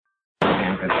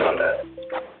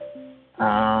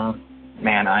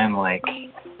Man, I'm like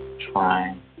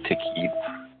trying to keep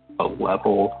a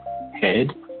level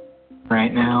head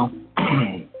right now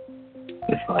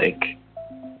with like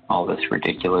all this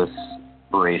ridiculous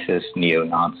racist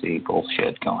neo-Nazi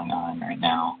bullshit going on right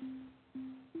now.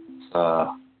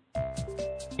 So,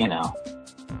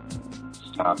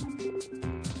 stop.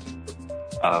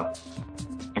 I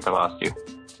think I lost you.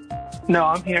 No,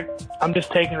 I'm here. I'm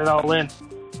just taking it all in.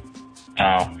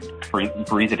 Oh,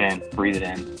 breathe it in. Breathe it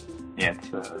in. Yeah, it's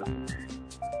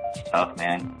tough,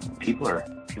 man. People are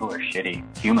shitty.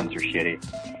 Humans are shitty.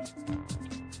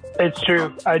 It's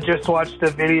true. I just watched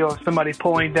a video of somebody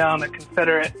pulling down a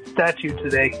Confederate statue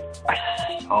today.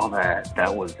 I saw that.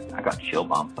 I got chill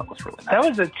bumps. That was really nice. That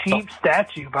was a cheap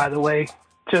statue, by the way.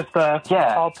 Just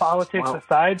all politics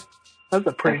aside, that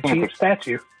was a pretty cheap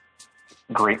statue.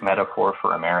 Great metaphor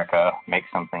for America. Make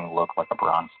something look like a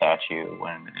bronze statue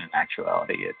when in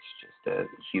actuality it's just a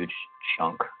huge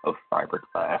chunk of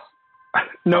fiberglass.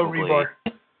 No rebar.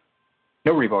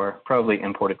 No rebar. Probably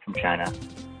imported from China.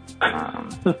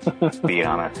 Be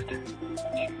honest.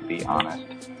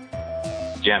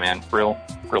 Yeah, man. Real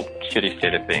shitty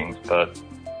state of things, but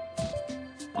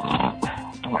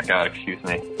oh my god, excuse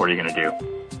me. What are you gonna do?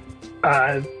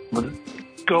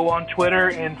 Go on Twitter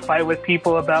and fight with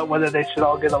people about whether they should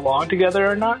all get along together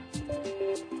or not?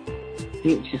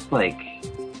 It's just like,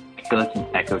 I feel like an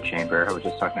echo chamber. I was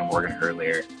just talking to Morgan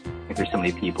earlier. Like, there's so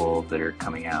many people that are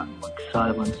coming out and like,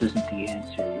 silence isn't the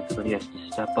answer. Everybody has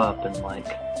to step up and like...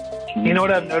 You know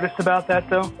what I've noticed about that,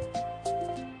 though?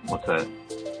 What's that?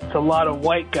 It's a lot of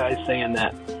white guys saying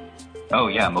that. Oh,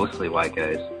 yeah, mostly white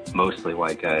guys.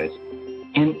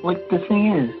 And, like, the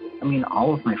thing is, I mean,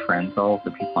 all of my friends, all of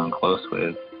the people I'm close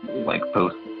with, like,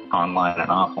 both online and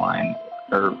offline,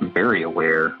 are very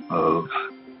aware of,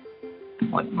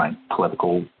 like, my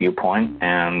political viewpoint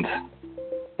and,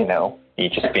 me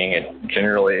just being a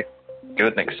generally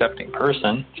good and accepting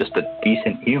person, just a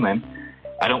decent human.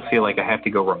 I don't feel like I have to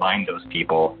go remind those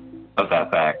people of that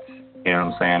fact. You know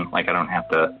what I'm saying? Like, I don't have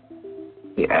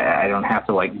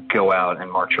to like go out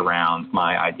and march around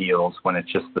my ideals when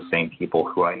it's just the same people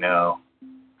who I know.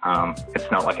 It's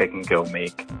not like I can go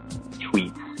make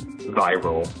tweets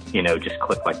viral, just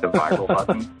click like the viral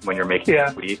button when you're making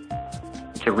a tweet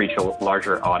to reach a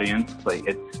larger audience. Like,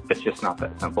 it's just not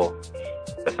that simple.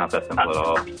 It's not that simple at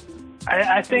all.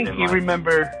 I think you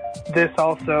remember this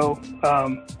also.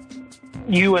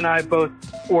 You and I both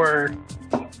were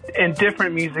in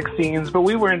different music scenes, but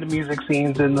we were into music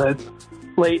scenes in the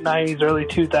late 90s, early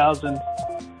 2000s.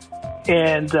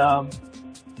 And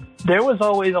there was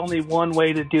always only one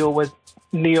way to deal with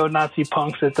neo-Nazi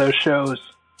punks at those shows.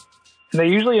 And they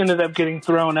usually ended up getting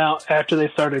thrown out after they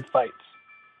started fights.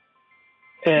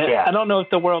 And I don't know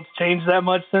if the world's changed that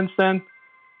much since then.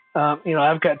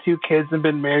 I've got 2 kids and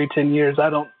been married 10 years. I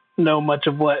don't know much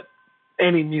of what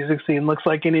any music scene looks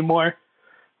like anymore.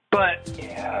 But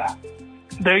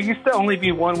there used to only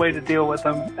be one way to deal with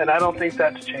them, and I don't think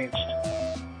that's changed.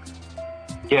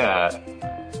 Yeah,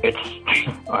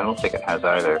 I don't think it has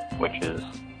either, which is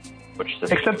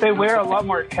except they wear a lot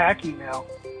more khaki now.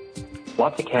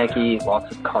 Lots of khaki,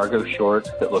 lots of cargo shorts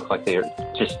that look like they're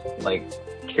just like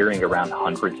carrying around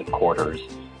hundreds of quarters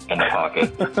in the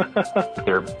pocket.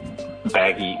 They're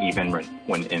baggy even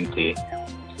when empty.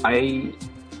 I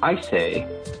say,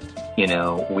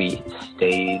 we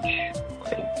stage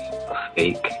like a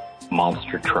fake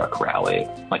monster truck rally,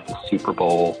 like the Super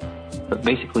Bowl, but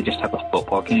basically just have a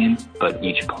football game, but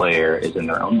each player is in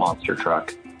their own monster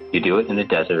truck. You do it in the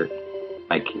desert,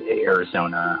 like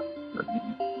Arizona, or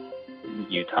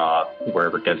Utah,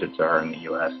 wherever deserts are in the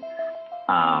U.S.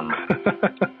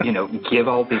 Give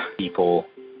all these people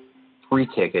free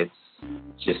tickets,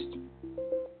 just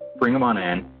bring them on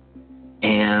in,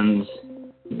 and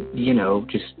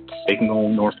just signal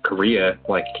North Korea,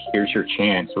 like, here's your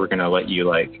chance. We're going to let you,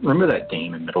 like, remember that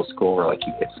game in middle school where, like,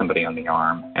 you hit somebody on the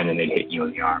arm, and then they'd hit you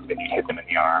in the arm, then you'd hit them in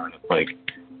the arm, and it's like,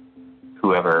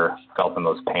 whoever felt the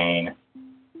most pain,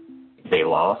 they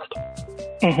lost.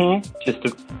 Mm-hmm.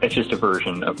 It's just a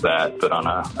version of that, but on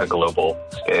a global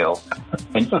scale.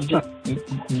 And you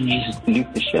just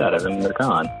nuke the shit out of them, and they're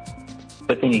gone.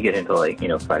 But then you get into, like,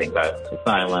 fighting violence with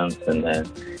violence, and then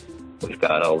we've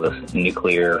got all this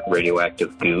nuclear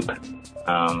radioactive goop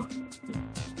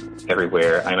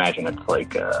everywhere. I imagine it's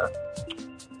like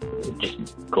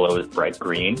just glows bright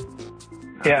green.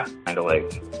 Yeah. Kind of like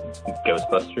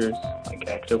Ghostbusters, like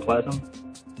ectoplasm.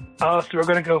 Oh, so we're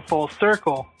going to go full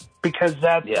circle because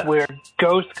that's where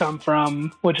ghosts come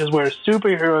from, which is where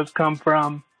superheroes come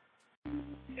from.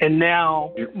 And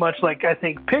now, much like I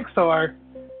think Pixar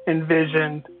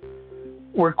envisioned,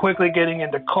 we're quickly getting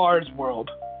into Cars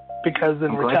world because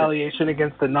in retaliation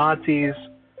against the Nazis,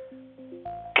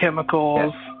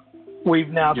 chemicals, we've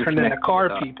now turned into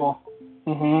car people.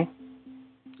 Mm-hmm.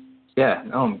 Yeah,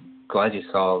 no, I'm glad you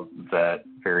saw that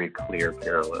very clear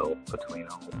parallel between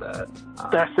all of that.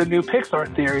 That's the new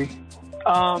Pixar theory.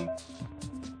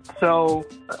 But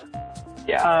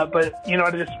you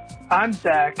know, I'm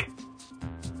Zach.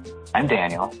 I'm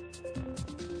Daniel.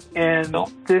 And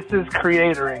this is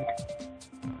Creatoring.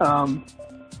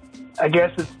 I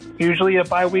guess it's usually a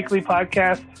bi-weekly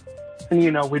podcast. And, you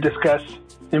know, we discuss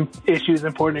issues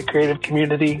important in creative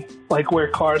community, like where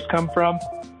cars come from.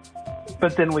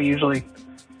 But then we usually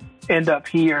end up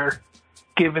here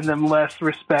giving them less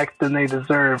respect than they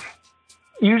deserve.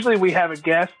 Usually we have a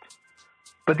guest,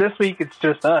 but this week it's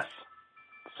just us.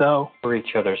 So we're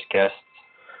each other's guests.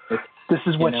 This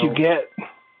is what you get.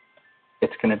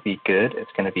 It's going to be good.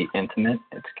 It's going to be intimate.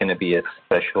 It's going to be a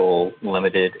special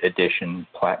limited edition,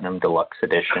 platinum deluxe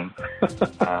edition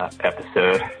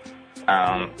episode.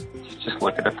 Just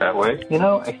look at it that way. You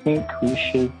know, I think we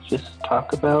should just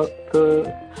talk about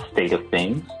the state of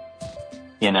things.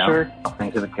 You know, sure. How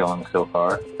things have been going so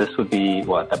far. This would be,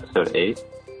 what, episode 8?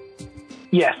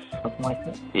 Yes. Something like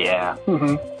that? Yeah.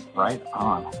 Mm-hmm. Right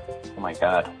on. Oh my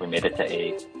God, we made it to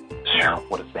 8. Now,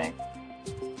 what a thing.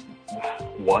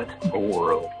 What a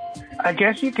world. I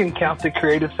guess you can count the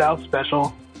Creative South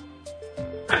special.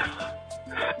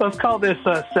 Let's call this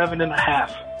 7.5.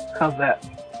 How's that?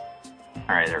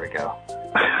 All right, there we go.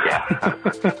 Yeah.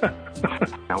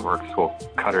 That works. We'll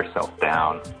cut ourselves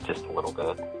down just a little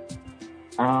bit.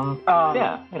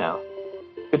 Yeah, you know,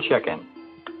 good check-in.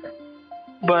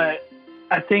 But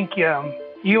I think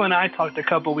you and I talked a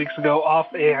couple weeks ago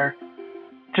off air,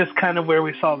 just kind of where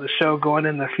we saw the show going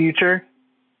in the future.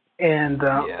 And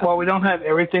while we don't have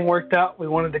everything worked out, we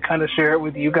wanted to kind of share it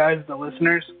with you guys, the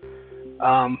listeners.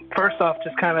 First off,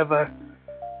 just kind of the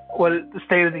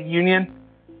state of the union.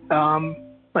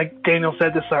 Like Daniel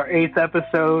said, this is our 8th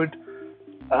episode.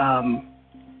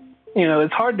 You know,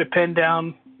 it's hard to pin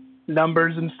down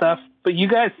numbers and stuff, but you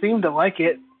guys seem to like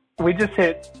it. We just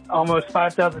hit almost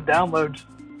 5,000 downloads,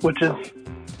 which is,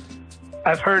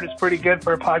 I've heard, is pretty good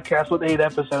for a podcast with 8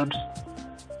 episodes.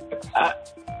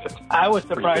 I was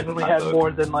surprised when we had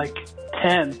more than like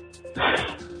 10.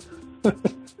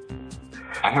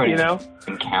 I haven't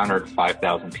encountered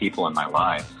 5,000 people in my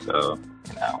life, so,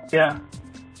 you know. Yeah.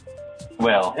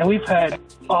 Well. And we've had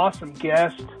awesome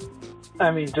guests.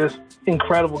 I mean, just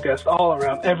incredible guests all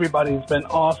around. Everybody's been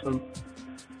awesome.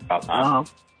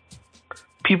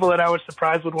 People that I was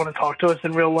surprised would want to talk to us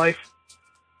in real life.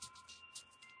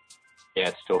 Yeah,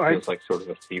 it still feels like sort of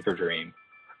a fever dream.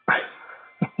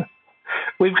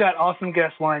 We've got awesome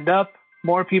guests lined up.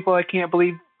 More people I can't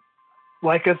believe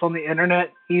like us on the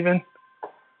internet even.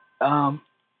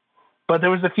 But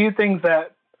there was a few things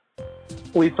that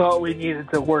we thought we needed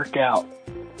to work out.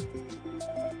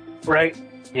 Right?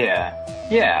 Yeah.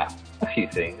 A few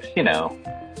things. You know,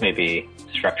 maybe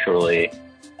structurally,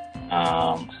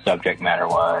 subject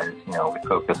matter-wise, you know, we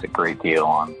focus a great deal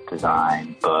on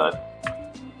design, but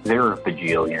there are a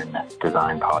bajillion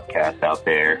design podcasts out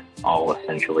there, all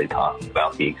essentially talking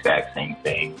about the exact same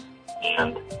things.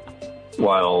 And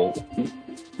while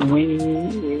we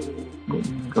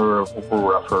are a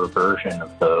rougher version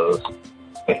of those,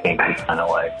 I think we kind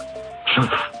of like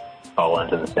fall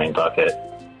into the same bucket.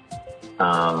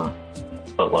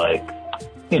 But like,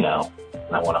 you know,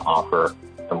 I want to offer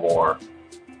a more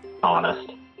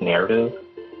honest narrative,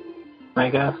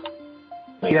 I guess.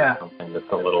 Maybe something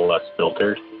that's a little less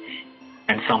filtered.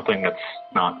 And something that's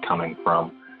not coming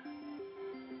from,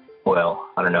 well,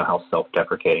 I don't know how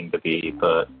self-deprecating to be,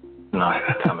 but not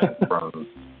coming from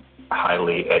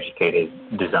highly educated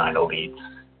design elites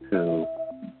who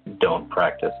don't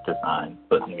practice design,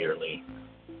 but merely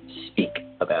speak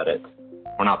about it.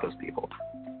 We're not those people.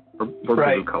 We're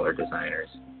blue-collar designers.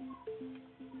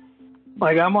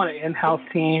 Like, I'm on an in-house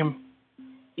team.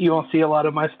 You won't see a lot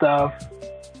of my stuff.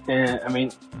 And I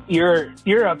mean, you're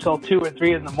up till 2 or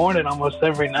 3 in the morning almost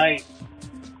every night.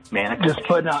 Man, just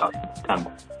putting out. I'm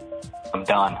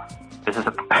done. This is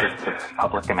a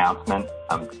public announcement.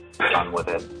 I'm done with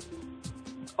it.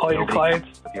 All your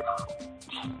clients?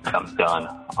 I'm done.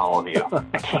 All of you.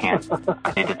 I can't.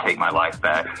 I need to take my life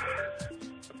back.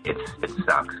 It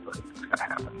sucks, but it's gotta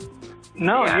happen.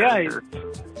 No,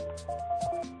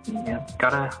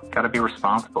 gotta be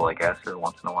responsible, I guess, every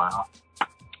once in a while.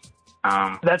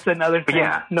 That's another thing.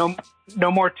 Yeah. No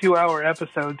more 2-hour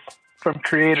episodes from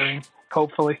Creatoring,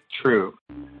 hopefully. True.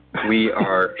 We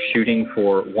are shooting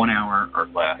for 1 hour or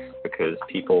less because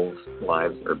people's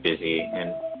lives are busy,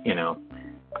 and, you know,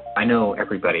 I know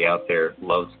everybody out there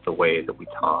loves the way that we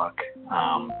talk.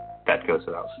 That goes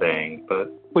without saying,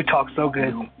 but we talk so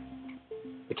good.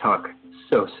 We talk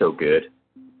so good.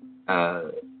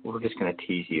 We're just going to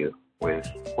tease you with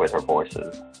our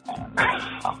voices and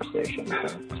conversations.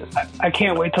 And just, I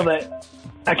can't wait till that.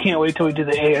 I can't wait till we do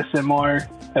the ASMR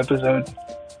episode.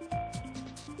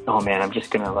 Oh man, I'm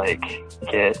just gonna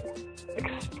get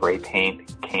spray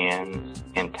paint cans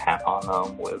and tap on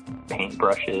them with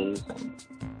paintbrushes and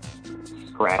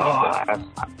scratch glass.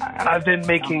 I've been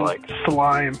making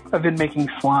slime. I've been making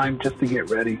slime just to get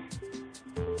ready.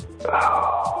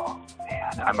 Oh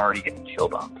man, I'm already getting chill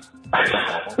bumps.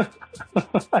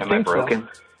 Am I broken?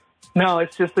 So. No,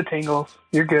 it's just the tingles.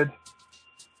 You're good.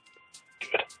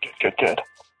 Good.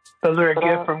 Those are a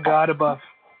gift from God above.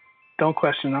 Don't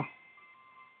question them.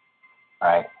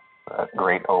 Right. The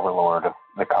great overlord of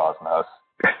the cosmos,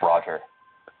 Roger.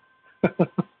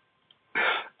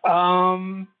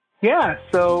 Yeah,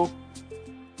 so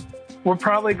we're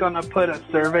probably going to put a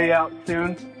survey out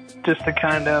soon just to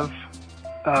kind of,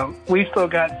 we still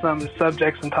got some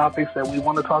subjects and topics that we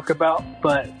want to talk about,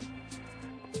 but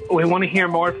we want to hear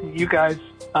more from you guys.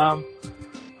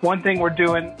 One thing we're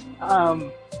doing,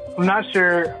 I'm not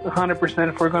sure 100%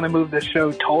 if we're going to move the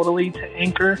show totally to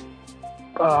Anchor.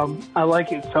 I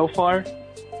like it so far,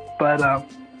 but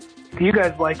if you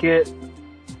guys like it,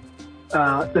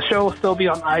 the show will still be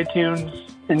on iTunes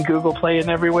and Google Play and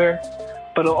everywhere,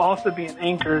 but it'll also be an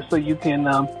Anchor, so you can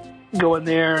go in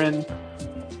there and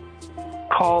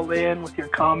call in with your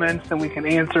comments and we can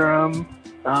answer them.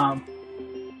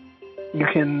 You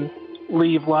can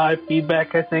leave live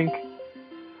feedback, I think.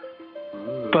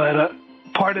 But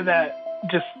part of that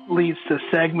just leads to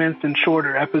segments and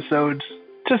shorter episodes.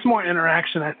 Just more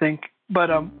interaction, I think. But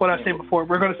what I was saying before,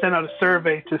 we're going to send out a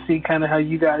survey to see kind of how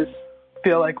you guys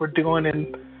feel like we're doing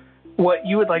and what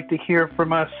you would like to hear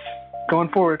from us going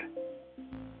forward.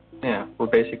 Yeah, we're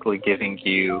basically giving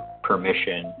you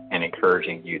permission and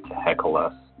encouraging you to heckle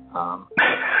us,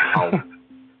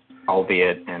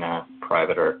 albeit in a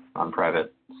private or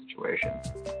unprivate situation.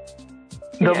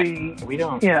 We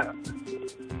don't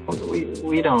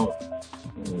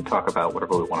talk about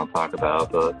whatever we want to talk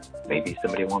about, but maybe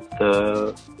somebody wants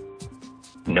to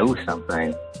know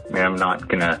something. I mean, I'm not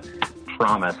going to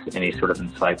promise any sort of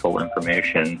insightful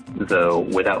information, though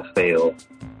without fail,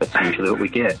 that's usually what we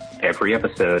get every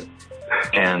episode.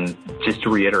 And just to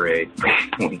reiterate,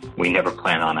 we never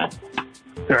plan on it.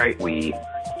 Right. We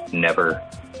never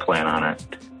plan on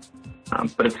it.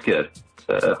 But it's good.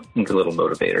 It's good little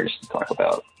motivators to talk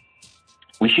about.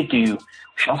 We should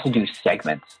also do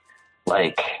segments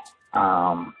like,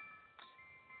 I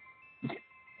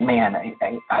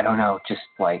don't know, just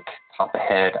like top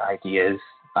ahead ideas,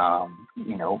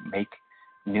 make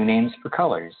new names for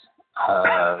colors,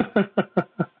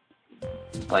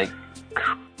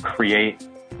 create,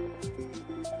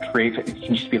 it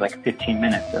can just be like 15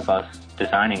 minutes of us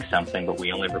designing something, but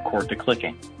we only record the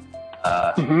clicking.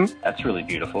 That's really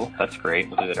beautiful. That's great.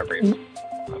 We'll do that every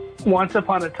Once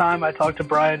upon a time, I talked to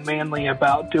Brian Manley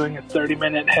about doing a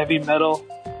 30-minute heavy metal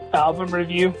album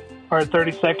review or a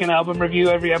 30-second album review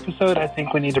every episode. I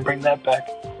think we need to bring that back.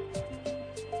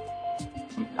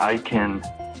 I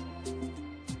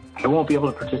won't be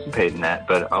able to participate in that,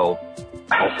 but I'll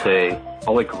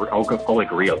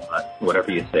agree a lot.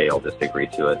 Whatever you say, I'll just agree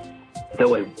to it.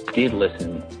 Though I did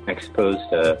listen, exposed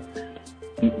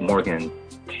Morgan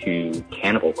to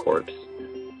Cannibal Corpse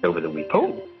over the weekend.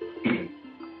 Oh. And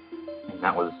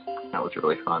that was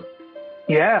really fun.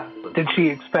 Yeah. Did she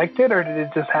expect it, or did it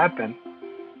just happen?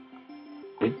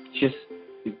 It just,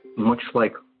 much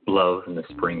like love in the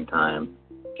springtime,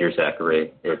 dear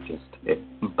Zachary,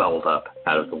 it bubbled up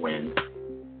out of the wind.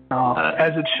 Oh,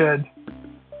 as it should.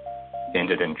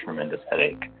 Ended in tremendous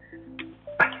headache.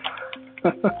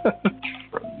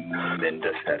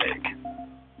 Tremendous headache.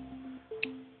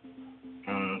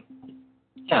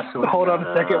 Yeah, so hold on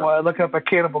a second while I look up a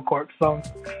Cannibal Corpse song.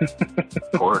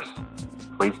 Of course.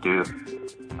 Please do.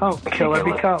 Oh, Kill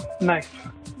Every Cup. Nice.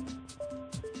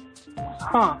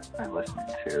 Huh. I'm listening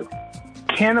to.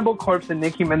 Cannibal Corpse and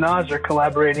Nicki Minaj are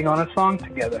collaborating on a song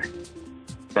together.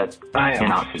 That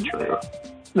cannot be true.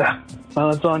 Well,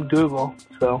 it's on Google,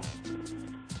 so.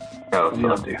 Oh,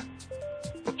 so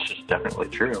it's just definitely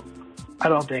true. I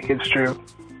don't think it's true,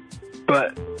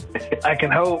 but I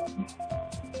can hope.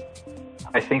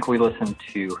 I think we listened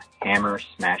to Hammer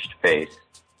Smashed Face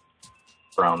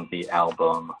from the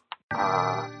album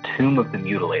Tomb of the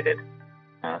Mutilated.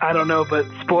 I don't know, but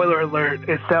spoiler alert,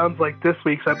 it sounds like this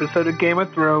week's episode of Game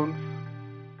of Thrones.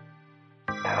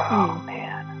 Oh,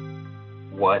 man.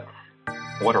 What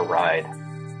a ride.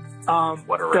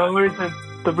 What a ride.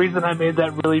 the reason I made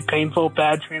that really painful,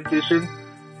 bad transition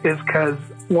is because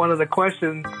one of the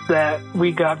questions that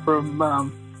we got from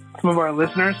some of our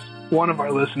listeners, one of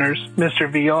our listeners,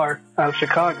 Mr. VR out of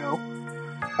Chicago,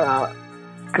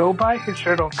 go buy his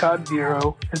shirt on Cotton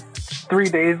Zero. It's 3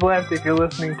 days left if you're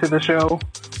listening to the show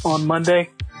on Monday.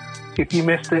 If you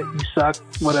missed it, you suck,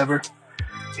 whatever.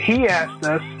 He asked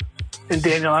us, and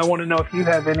Daniel, I want to know if you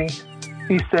have any.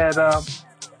 He said,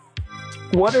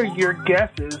 what are your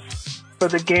guesses for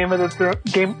the Game of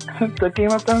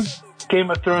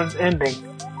Thrones ending?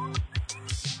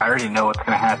 I already know what's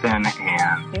going to happen,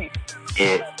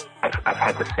 and I've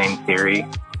had the same theory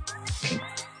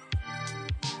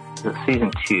since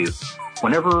season 2.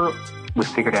 Whenever we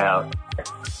figured out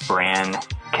Bran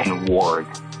can ward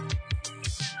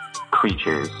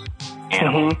creatures,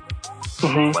 animals,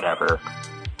 whatever,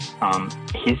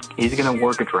 he's going to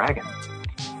work a dragon.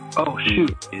 Oh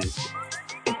shoot!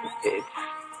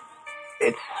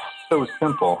 It's so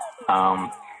simple.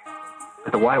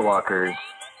 But the White Walkers,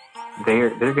 they're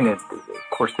going to, of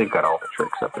course, they've got all the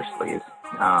tricks up their sleeves.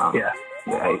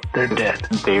 They're dead.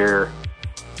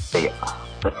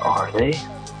 But are they?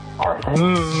 Are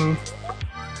they?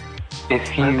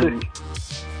 If you,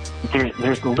 there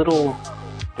was a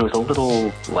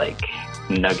little like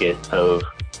nugget of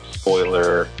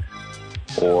spoiler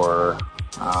or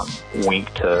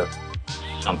wink to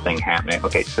something happening.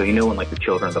 Okay, so you know when like the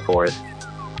Children of the Forest,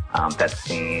 that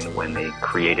scene when they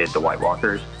created the White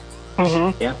Walkers.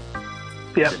 Yeah.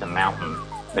 There's a mountain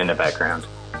in the background.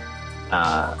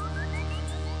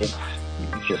 It's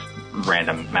just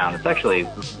random mountain. It's actually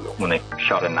when they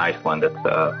shot in Iceland. It's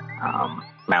a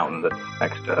mountain that's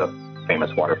next to a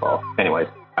famous waterfall. Anyways,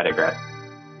 I digress.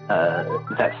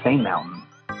 That same mountain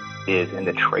is in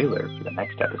the trailer for the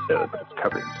next episode, but it's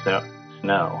covered in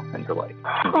snow, and you're like,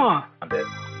 around it.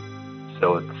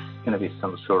 So it's going to be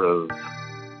some sort of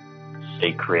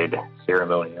sacred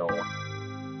ceremonial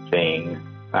thing.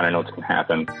 I don't know what's going to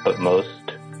happen, but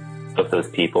most of those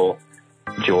people,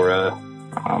 Jorah,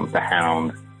 the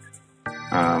Hound,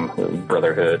 the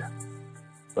Brotherhood,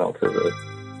 well, to the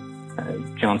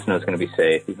Jon Snow's going to be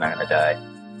safe. He's not going to die.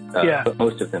 But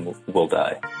most of them will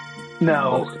die.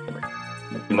 No.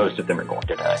 Most of them are going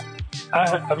to die.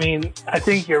 I mean, I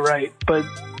think you're right, but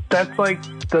that's like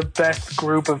the best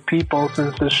group of people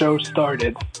since the show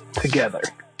started together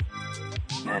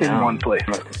in one place.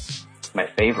 My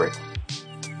favorites.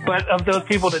 But of those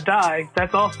people to die,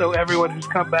 that's also everyone who's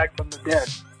come back from the dead.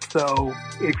 So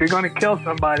if you're going to kill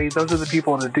somebody, those are the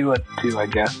people to do it to, I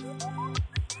guess.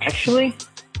 Actually,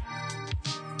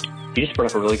 you just brought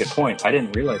up a really good point. I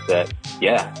didn't realize that.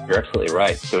 Yeah, you're absolutely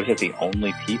right. Those are the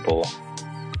only people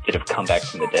that have come back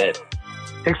from the dead.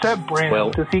 Except Bran. Well,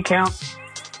 does he count?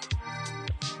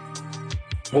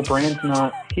 Well, Bran's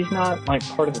he's not like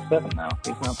part of the Seven, though.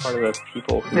 He's not part of the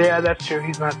people who... Yeah, that's true.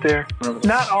 He's not there.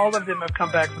 Not all of them have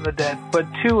come back from the dead, but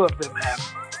 2 of them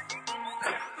have.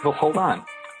 Well, hold on.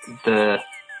 The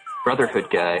Brotherhood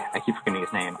guy, I keep forgetting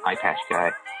his name, eye patch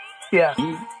guy. Yeah.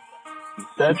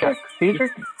 Cedric?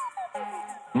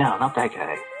 No, not that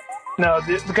guy. No,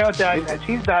 the guy with the eye patch.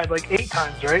 He's died like 8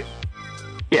 times, right?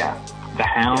 Yeah. The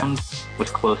Hound was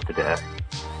close to death.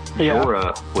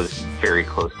 Jorah was very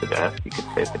close to death. You could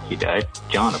say that he died.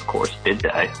 Jon, of course, did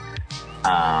die.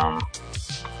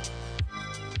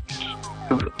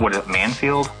 What is it,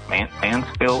 Mansfield?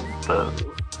 Mansfield, the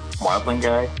wildling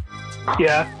guy?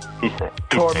 Yeah. He's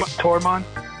Tormund?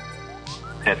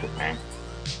 That's his name.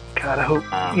 God, I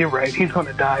hope you're right. He's going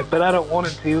to die, but I don't want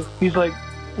him to. He's like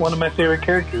one of my favorite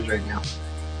characters right now.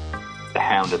 The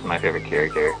Hound is my favorite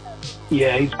character.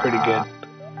 Yeah, he's pretty good.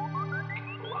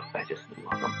 I just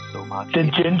love him so much.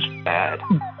 Did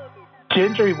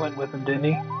Gendry went with him, didn't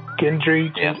he?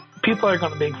 Gendry. Yeah. People are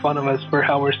going to make fun of us for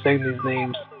how we're saying these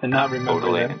names and not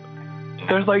remember them.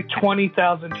 There's like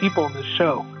 20,000 people in this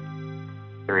show.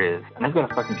 There is. And I've got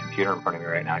a fucking computer in front of me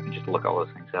right now. I can just look all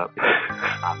those things up.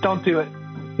 Don't do it.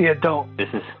 Yeah, don't. This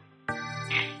is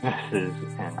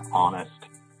an honest,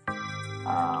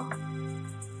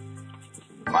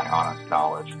 my honest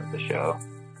knowledge of the show.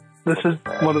 This is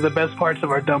one of the best parts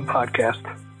of our dumb podcast.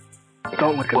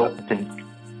 Don't look it up.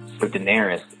 So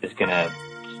Daenerys is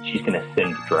she's gonna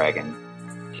send the dragon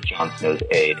to Jon Snow's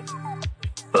aid,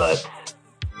 but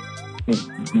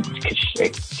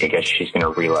I guess she's gonna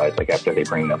realize, like, after they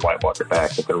bring the White Walker back,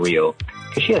 that they're real.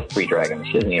 Because she has 3 dragons.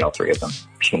 She doesn't need all 3 of them.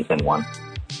 She can send one.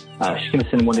 She's gonna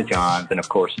send one to Jon. Then, of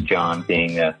course, Jon,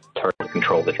 being the target to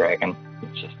control the dragon,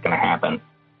 it's just gonna happen.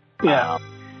 Yeah.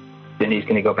 Then he's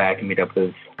gonna go back and meet up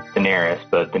with Daenerys,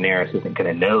 but Daenerys isn't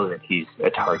going to know that he's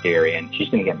a Targaryen. She's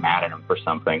going to get mad at him for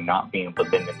something, not being able to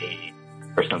bend the knee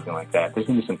or something like that. There's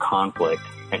going to be some conflict,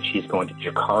 and she's going to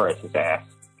Jakara's his ass.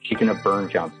 She's going to burn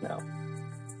Jon Snow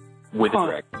with the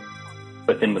dragon.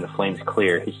 But then when the flames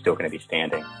clear, he's still going to be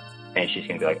standing. And she's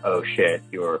going to be like, oh shit,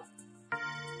 you're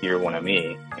one of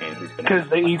me. And he's going to... Because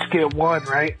they each get one,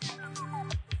 right?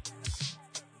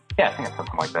 Yeah, I think it's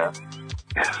something like that.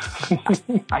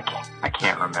 I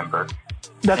can't remember.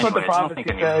 That's what the prophecy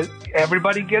says.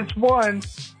 Everybody gets one.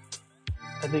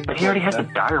 I think. But he already has a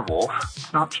dire wolf.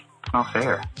 It's not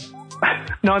fair.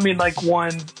 No, I mean like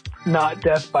one, not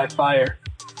death by fire.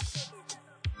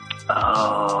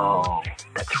 Oh,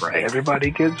 that's right. Everybody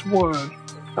gets one.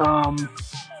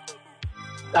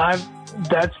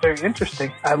 That's very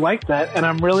interesting. I like that, and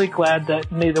I'm really glad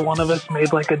that neither one of us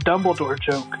made like a Dumbledore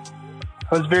joke.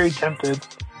 I was very tempted.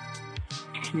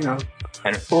 You know,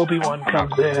 Obi-Wan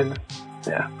comes in.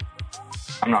 Yeah.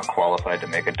 I'm not qualified to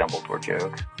make a Dumbledore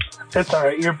joke. That's all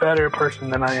right. You're a better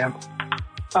person than I am.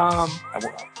 I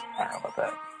don't know about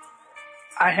that.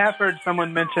 I have heard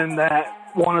someone mention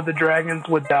that one of the dragons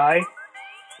would die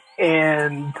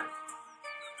and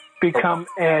become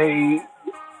a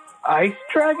ice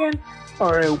dragon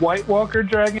or a White Walker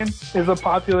dragon is a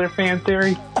popular fan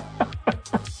theory.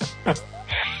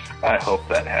 I hope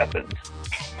that happens.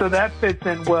 So that fits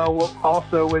in well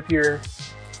also with your...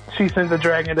 She sends a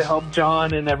dragon to help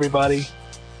Jon and everybody,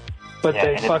 but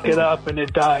they fuck it up and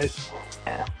it dies.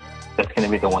 Yeah, that's going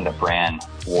to be the one that Bran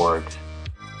wargs.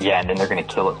 Yeah, and then they're going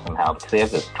to kill it somehow because they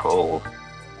have those trolls.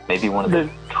 Maybe one of the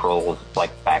trolls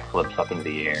like backflips up into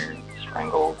the air and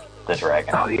strangles the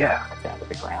dragon. Oh yeah, down to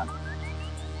the ground.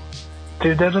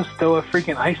 Dude, they'll just throw a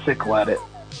freaking icicle at it.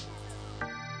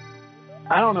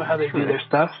 I don't know how they do their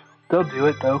stuff. They'll do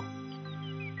it though.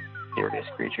 Serious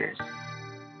creatures.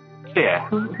 Yeah,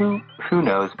 who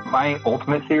knows? My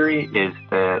ultimate theory is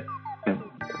that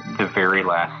the very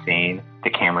last scene, the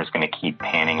camera's going to keep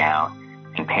panning out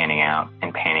and panning out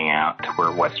and panning out to where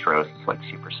Westeros is like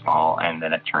super small, and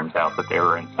then it turns out that they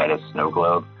were inside a snow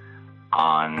globe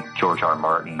on George R.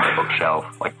 Martin's bookshelf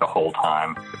like the whole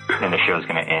time, and the show's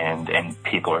going to end, and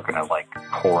people are going to like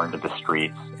pour into the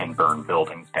streets and burn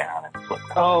buildings down. And flip.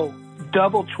 Oh,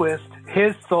 double twist!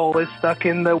 His soul is stuck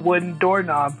in the wooden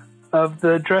doorknob of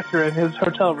the dresser in his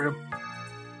hotel room.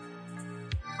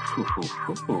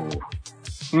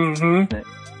 Mm-hmm.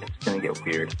 It's gonna get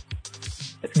weird.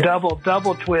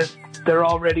 Double twist. They're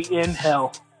already in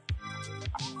hell.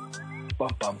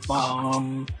 Bum, bum,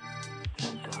 bum.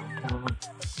 Dun, dun, dun.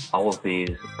 All of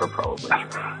these are probably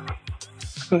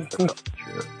true.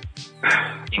 True.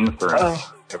 Game of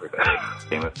Thrones. Everybody.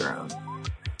 Game of Thrones.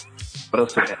 What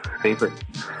else do we have?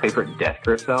 Favorite Death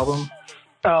Grips album?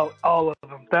 Oh, all of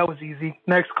them. That was easy.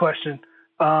 Next question.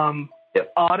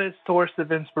 Oddest source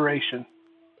of inspiration.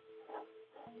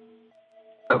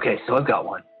 Okay, so I've got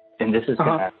one. And this is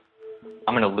I'm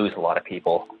gonna lose a lot of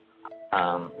people.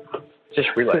 Just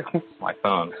realized it's my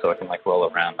phone, so I can like roll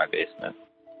around my basement.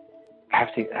 I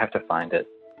have to find it.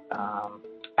 I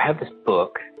have this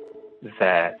book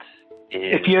that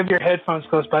is... If you have your headphones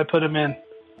close by, put them in.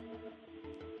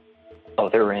 Oh,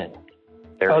 they're in.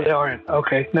 They are in.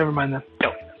 Okay, never mind then.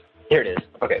 No, here it is.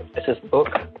 Okay, it's this book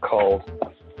called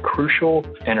Crucial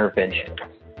Interventions,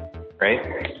 right?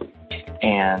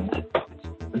 And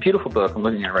it's a beautiful book. I'm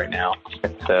looking at it right now.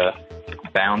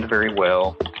 It's bound very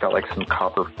well. It's got like some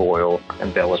copper foil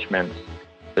embellishments.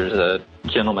 There's a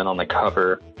gentleman on the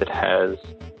cover that has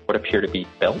what appear to be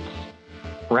belts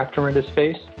wrapped around his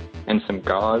face and some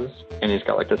gauze, and he's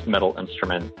got like this metal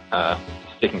instrument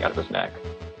sticking out of his neck.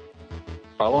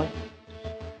 Following?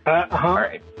 All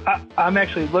right. I'm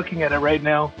actually looking at it right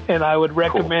now, and I would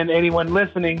recommend anyone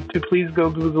listening to please go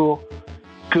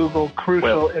Google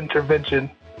Crucial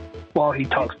Intervention while he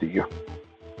talks to you.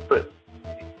 But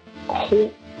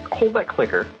hold that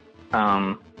clicker.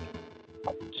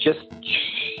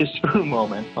 Just for a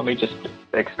moment. Let me just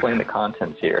explain the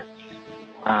contents here.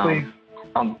 Please.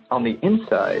 On the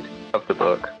inside of the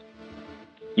book,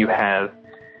 you have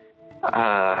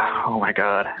oh my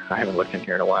God, I haven't looked in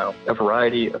here in a while. A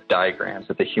variety of diagrams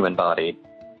of the human body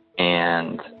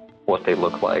and what they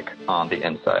look like on the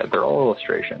inside. They're all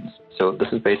illustrations. So this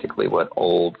is basically what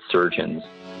old surgeons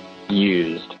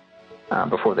used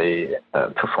before they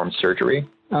performed surgery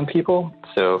on people.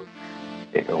 So,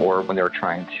 or when they were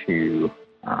trying to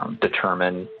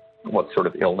determine what sort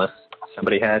of illness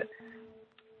somebody had.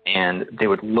 And they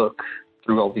would look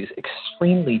through all these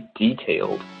extremely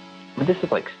detailed, I mean, this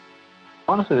is like,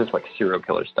 honestly, this is like serial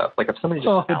killer stuff. Like if somebody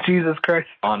just Jesus Christ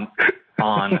on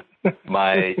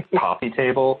my coffee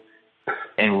table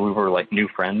and we were like new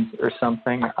friends or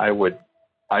something, I would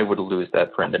lose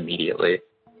that friend immediately.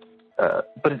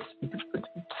 but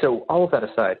so all of that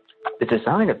aside, the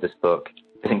design of this book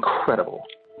is incredible,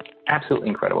 absolutely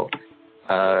incredible.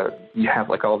 You have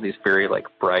like all these very like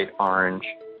bright orange,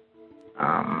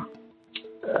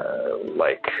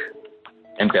 like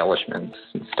embellishments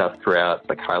and stuff throughout,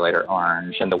 like highlighter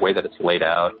orange, and the way that it's laid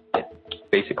out, it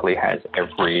basically has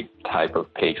every type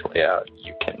of page layout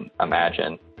you can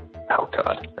imagine. Oh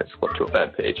God, I just flipped to a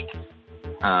bad page.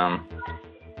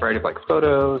 Variety of like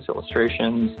photos,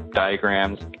 illustrations,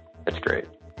 diagrams. It's great.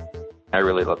 I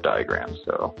really love diagrams,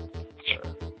 so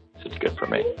it's good for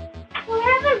me. We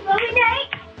have a movie night.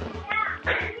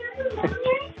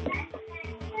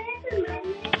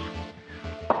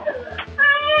 I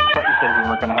thought you said we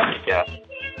weren't going to have a guest.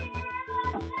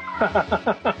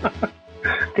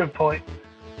 Good point.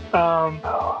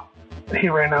 He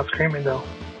ran out screaming though.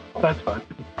 That's fine.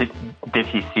 Did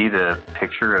he see the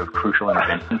picture of Crucial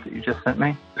Interventions that you just sent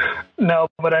me? No,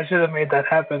 but I should have made that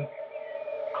happen.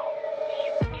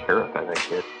 Terrify that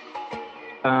kid.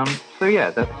 So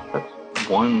yeah, that's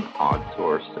one odd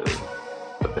source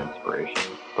of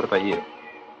inspiration. What about you?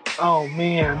 Oh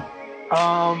man.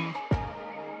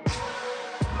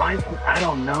 I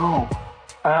don't know.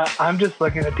 I'm just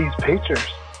looking at these pictures.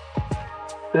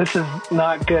 This is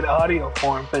not good audio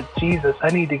form, but Jesus, I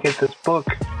need to get this book.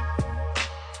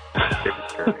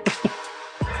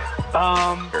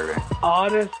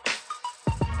 Oddest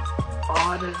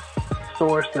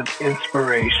source of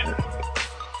inspiration.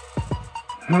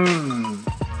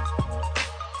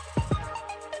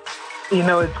 You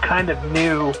know, it's kind of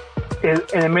new, and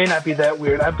it may not be that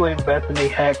weird. I blame Bethany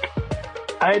Heck.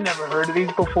 I had never heard of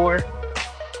these before,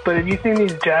 but have you seen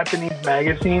these Japanese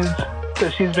magazines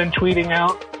that she's been tweeting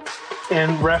out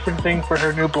and referencing for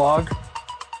her new blog?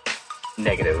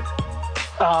 Negative.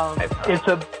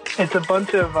 It's a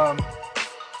bunch of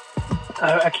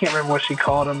I can't remember what she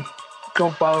called them. Go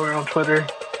follow her on Twitter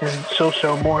and she'll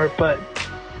show more. But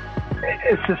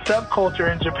it's a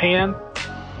subculture in Japan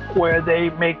where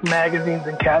they make magazines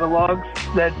and catalogs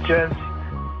that just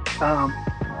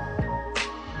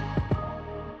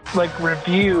like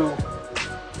review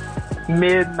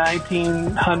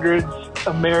mid-1900s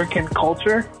American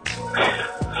culture.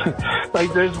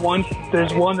 Like there's one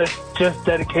that's just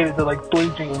dedicated to like blue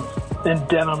jeans and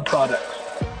denim products.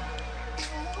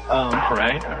 All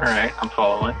right, I'm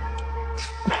following.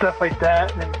 Stuff like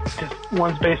that, and just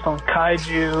one's based on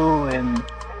kaiju and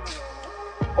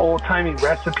old-timey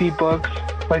recipe books.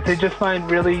 Like they just find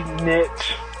really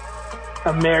niche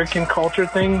American culture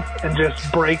things and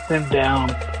just break them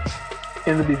down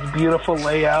into these beautiful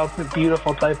layouts and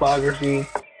beautiful typography.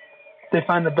 They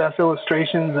find the best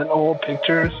illustrations and old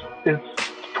pictures. It's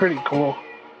pretty cool.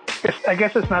 I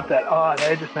guess it's not that odd.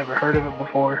 I just never heard of it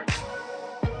before.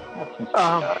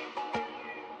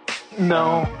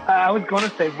 No, I was going to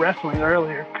say wrestling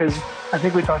earlier because I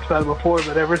think we talked about it before,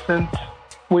 but ever since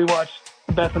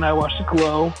Beth and I watched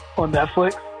Glow on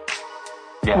Netflix,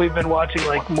 we've been watching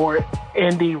like more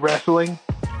indie wrestling,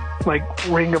 like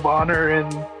Ring of Honor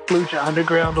and Lucha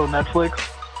Underground on Netflix.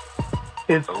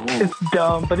 It's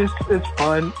dumb, but it's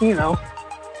fun. You know,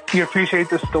 you appreciate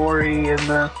the story and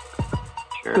the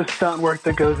stunt work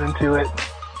that goes into it.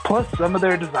 Plus, some of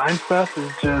their design stuff is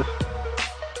just,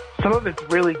 some of it's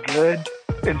really good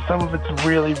and some of it's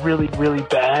really, really, really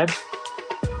bad.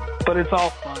 But it's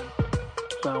all fun.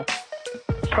 So,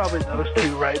 probably those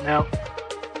two right now.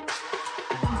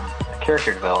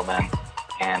 Character development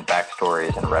and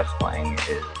backstories in wrestling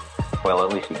is, well,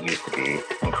 at least it used to be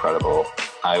incredible.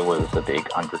 I was a big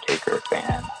Undertaker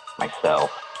fan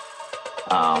myself.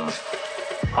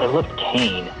 I loved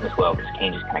Kane as well, because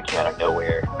Kane just kind of came out of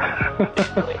nowhere. He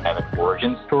didn't really have an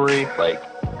origin story. Like,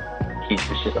 he's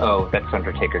just, that's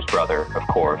Undertaker's brother, of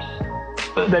course.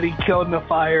 But that he killed in a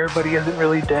fire, but he isn't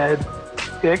really dead.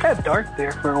 Yeah, it got dark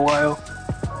there for a while.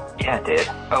 Yeah, it did.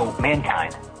 Oh,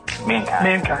 Mankind.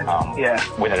 Yeah.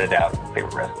 Without a doubt,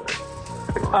 favorite wrestler.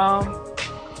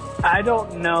 I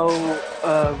don't know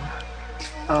of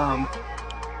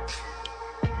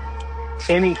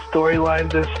any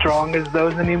storylines as strong as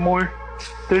those anymore.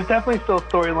 There's definitely still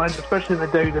storylines, especially in the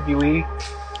WWE,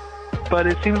 but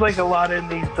it seems like a lot in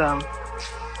these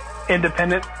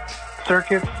independent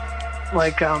circuits.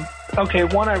 Like,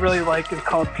 one I really like is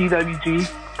called PWG,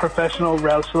 Professional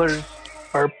Wrestlers,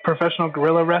 or Professional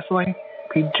Guerrilla Wrestling,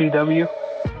 PGW.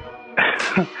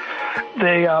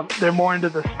 They're more into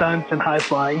the stunts and high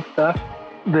flying stuff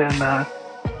than the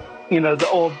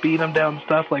old beat 'em down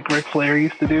stuff like Ric Flair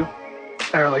used to do,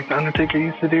 or like the Undertaker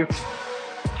used to do.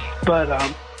 But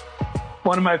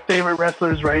one of my favorite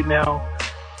wrestlers right now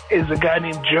is a guy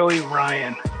named Joey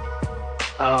Ryan.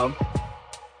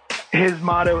 his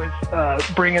motto is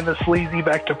bringing the sleazy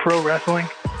back to pro wrestling.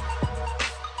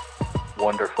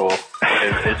 Wonderful.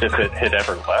 As if it had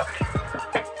ever left.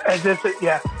 As if it,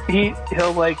 yeah.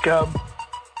 He'll like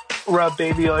rub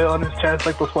baby oil on his chest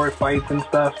like before he fights and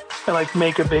stuff, and like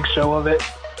make a big show of it.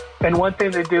 And one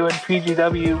thing they do in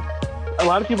PGW, a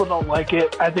lot of people don't like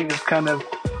it. I think it's kind of,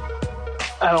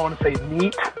 I don't want to say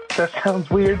neat. That sounds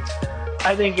weird.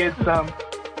 I think it's I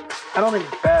don't think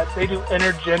it's bad. They do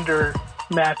intergender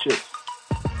matches.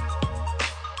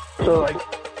 So like,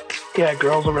 yeah,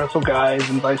 girls will wrestle guys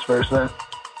and vice versa.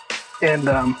 And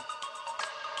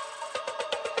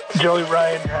Joey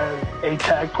Ryan has a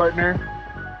tag partner,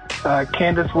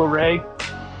 Candice LeRae.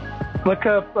 Look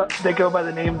up, they go by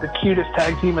the name the cutest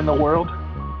tag team in the world.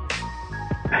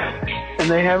 And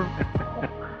they have,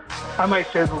 I might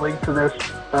share the link to this.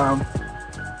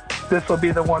 This will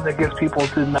be the one that gets people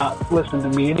to not listen to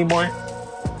me anymore.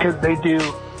 Because they do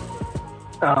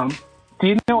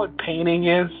you know what painting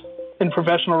is in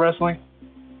professional wrestling?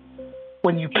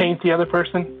 When you paint the other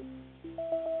person?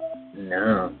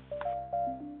 No.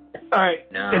 All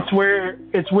right. No.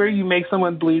 It's where you make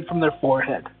someone bleed from their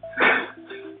forehead.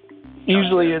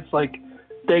 Usually it's like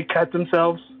they cut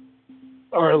themselves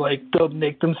or like they'll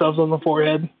nick themselves on the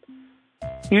forehead.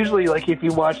 Usually like if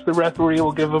you watch, the referee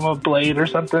will give them a blade or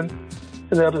something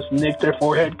and they'll just nick their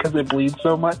forehead because it bleeds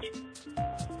so much.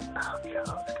 Oh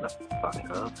god, it's gonna fuck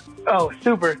it up. Oh,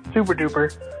 super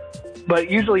duper. But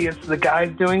usually it's the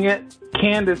guys doing it.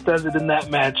 Candice does it in that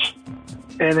match.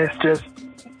 And it's just,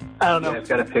 I don't know. Yeah, I've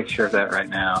got a picture of that right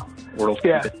now. World's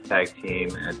Cutest Tag Team.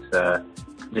 It's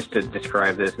just to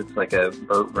describe this, it's like a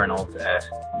Burt Reynolds-esque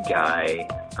guy.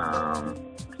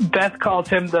 Beth calls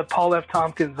him the Paul F.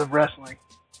 Tompkins of wrestling.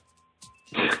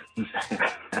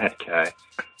 That guy.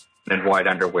 And white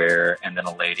underwear, and then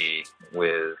a lady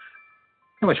with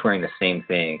pretty much wearing the same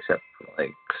thing except for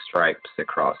like stripes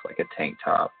across like a tank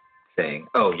top thing.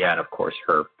 Oh yeah, and of course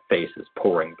her face is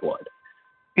pouring blood.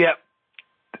 Yep.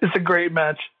 It's a great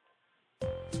match.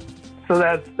 So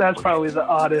that's probably the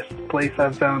oddest place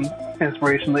I've found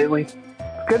inspiration lately.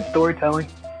 It's good storytelling.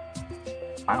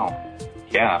 Wow.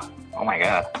 Yeah. Oh my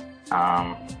god.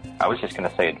 I was just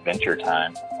gonna say Adventure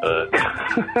Time, but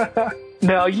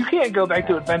no, you can't go back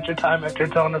to Adventure Time after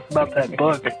telling us about that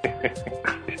book.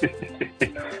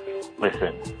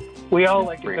 Listen. We all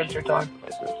like Adventure Time.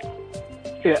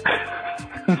 Yeah.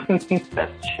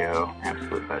 Best show.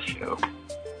 Absolute best show.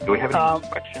 Do we have any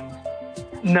questions?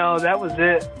 No, that was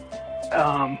it.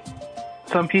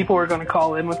 Some people are going to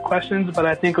call in with questions, but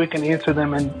I think we can answer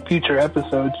them in future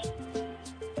episodes.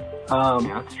 Yeah,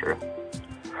 that's true.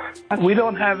 We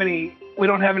don't have any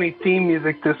theme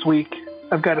music this week.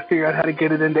 I've got to figure out how to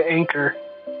get it into Anchor,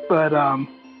 but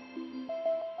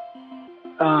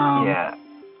yeah,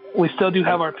 we still do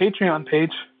have our Patreon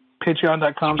page,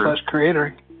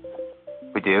 patreon.com/creator.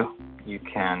 We do. You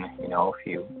can,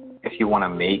 if you want to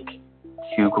make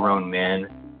two grown men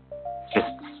just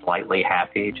slightly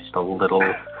happy, just a little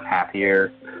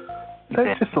happier.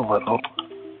 Just a little.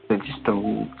 Just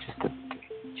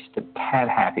a tad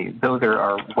happy. Though there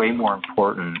are way more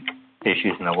important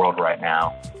issues in the world right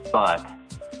now, but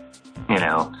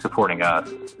supporting us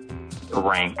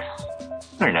ranks,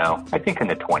 I don't know, I think in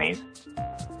the 20s.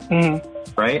 Mm-hmm.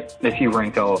 Right? If you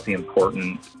ranked all of the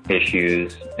important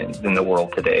issues in the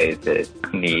world today that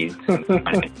needs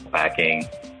backing,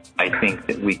 I think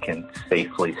that we can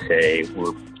safely say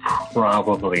we're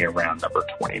probably around number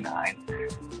 29.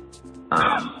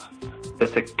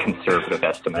 That's a conservative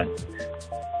estimate.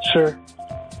 Sure.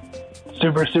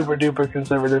 Super duper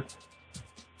conservative.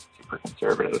 Super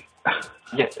conservative.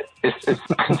 Yeah,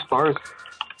 as far as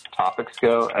topics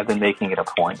go, I've been making it a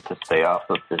point to stay off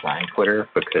of design Twitter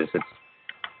because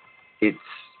it's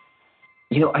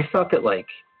I thought that like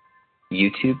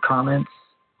YouTube comment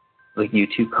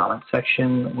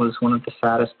section was one of the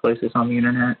saddest places on the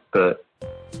internet, but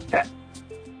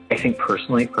I think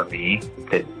personally for me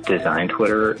that design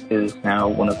Twitter is now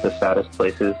one of the saddest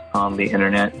places on the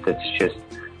internet that's just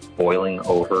boiling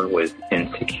over with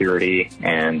insecurity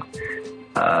and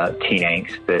teen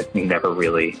angst that never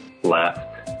really left,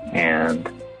 and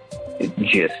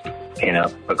just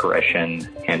pin-up aggression,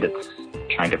 and it's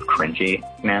kind of cringy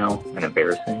now and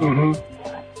embarrassing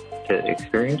to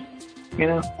experience,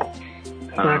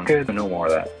 Not good. So no more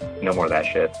of that. No more of that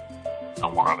shit. No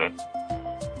more of it.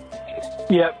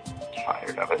 Yep.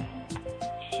 Tired of it.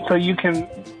 So you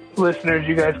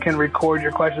guys can record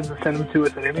your questions and send them to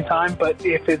us at any time, but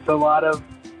if it's a lot of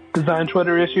design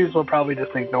Twitter issues, we'll probably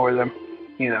just ignore them.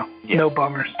 No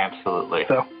bummers. Absolutely.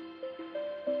 So.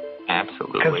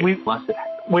 Absolutely.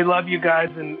 We love you guys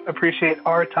and appreciate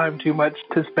our time too much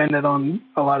to spend it on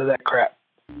a lot of that crap.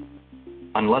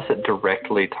 Unless it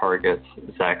directly targets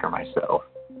Zach or myself.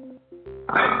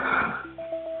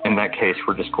 In that case,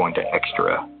 we're just going to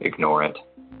extra ignore it.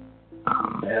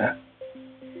 Yeah.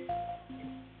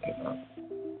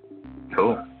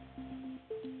 Cool.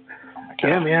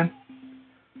 Yeah, man.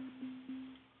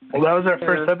 Well, that was our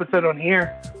first episode on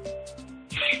here.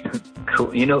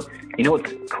 Cool. You know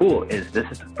what's cool is this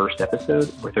is the first episode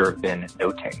where there have been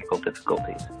no technical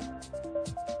difficulties.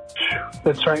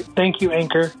 That's right. Thank you,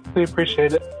 Anchor. We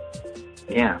appreciate it.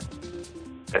 Yeah.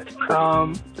 That's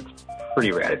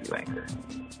pretty rad of you, Anchor.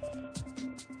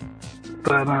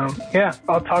 But, yeah,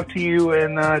 I'll talk to you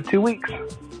in 2 weeks.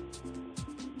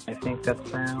 I think that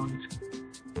sounds...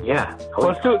 Yeah.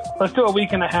 Let's do a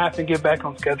week and a half and get back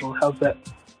on schedule. How's that?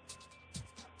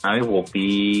 I will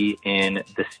be in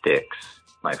the sticks,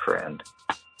 my friend.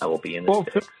 I will be in the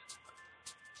sticks.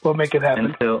 We'll make it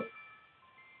happen.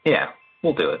 Yeah,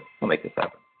 we'll do it. We'll make this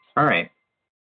happen. All right.